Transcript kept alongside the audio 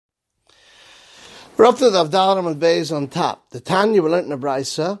We're up to the Avdalam and Beis on top. The Tanya we learned in the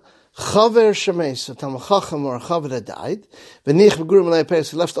Brisa, Chaver Shemes, a Talmud Chacham or a Chaver that died, Benich Begurim Malay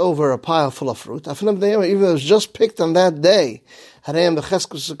Pes, left over a pile full of fruit. Even though it was just picked on that day, Harayim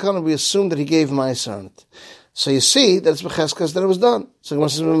Becheskus Sakana, we assume that he gave Ma'aser on it. So you see that it's Becheskas that it was done. So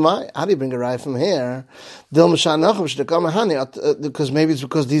how do you bring a rye from here? Because maybe it's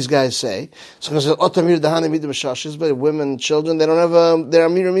because these guys say. So but women, children, they don't have their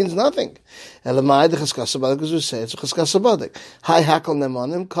amira means nothing. Because we say it's Cheskasa. Hi hakal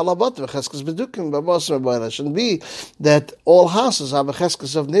nemanim kalabat v'cheskas bedukim babasar boila. Shouldn't be that all houses have a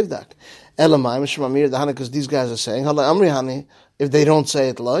cheskas of nivdak. Elamai mishmamir dahana, because these guys are saying hala amri hani. If they don't say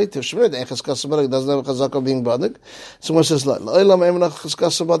it light, if Shemir doesn't have a chazaka of being badik, someone says light. Lo'ilam emanach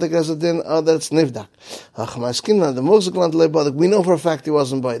chazaka badik as a din, that it's nivdak. Ach, my skin, the moziklant le badik, we know for a fact he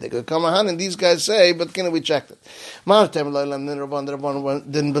wasn't badik. Kamahan, and these guys say, but can we check it? Martem lo'ilam nin rabban, the rabban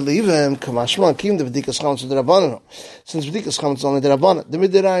didn't believe him. Kamashman kim the v'dikas chametz the rabban. Since v'dikas chametz only the rabban, the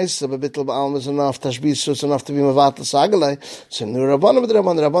midirais a bitl ba'alm is enough, tashbis is enough to be mevatel sagalai. So the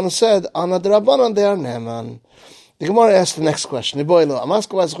rabban said, ana the rabban they are neman. The Gemara asked the next question. He rents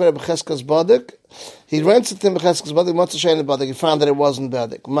it in Becheskas Badik, he found that it wasn't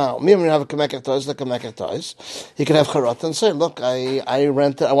Badik. Now, me when you have a Kamekach Toys, like a Kamekach Toys, he could have Charot and say, look, I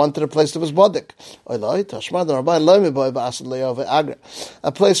wanted a place that was Badik.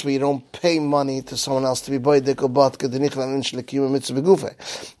 A place where you don't pay money to someone else to be Badik or Badik,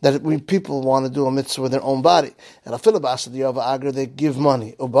 that when people want to do a mitzvah with their own body. And they give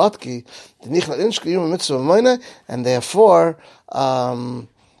money. And therefore,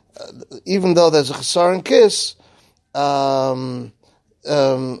 even though there's a chasar and kiss, so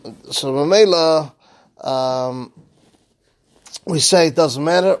Mamela, we say it doesn't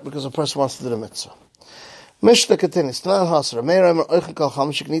matter because a person wants to do the mitzvah. Mishnah continues. Tanan Hasra. Meir Oichen Kol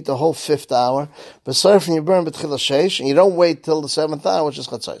Chamish. You can eat the whole 5th hour. But serve and you burn B'tchila Sheish, and you don't wait till the 7th hour, which is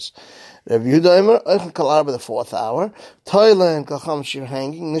Chatzos. Rabbi Yehuda Omer Oichen Kol Arba, the 4th hour. Toile and Kol Chamish, you're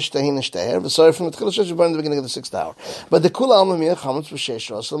hanging. Nishtahi Nishtaher. But serve from B'tchila Sheish, you burn at the beginning of the 6th hour. But the Kula Alma Miyah Chametz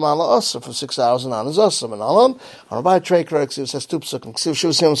B'Sheish Rosam Ala Asa for 6 hours and on is Asam and Alon. On Rabbi Trey Krek says two psukim. Ksiv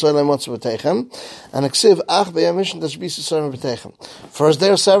Shuvsim Soilem Motzu B'Teichem, and Ksiv Ach B'Yamishin Tashbis Soilem B'Teichem. First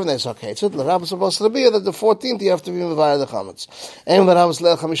day or 7 days. Okay, so the Rabbi supposed to be that the 14th you have to be Mevayah the Chametz. And the Rabbi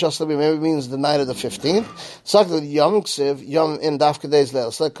Leil Chamishas Labi, maybe it means the night of the 15th. Sakta Yom Ksiv Yom in Dafka days Leil.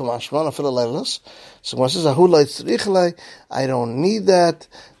 It's like Kamashman Afil Leilos. So one says Ahulai Tzrichlei. I don't need that.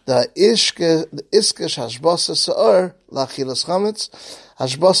 The Iskish Hashbasa Sa'ar Lachilas Chametz.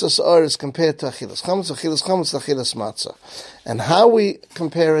 Hashbasa Sa'ar is compared to Achilas Chametz. Achilas Chametz Lachilas Matzah. And how we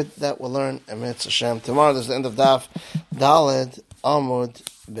compare it, that we'll learn in Mitzvah Hashem. Tomorrow there's the end of Daf Daled Amud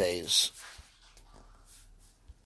Beis.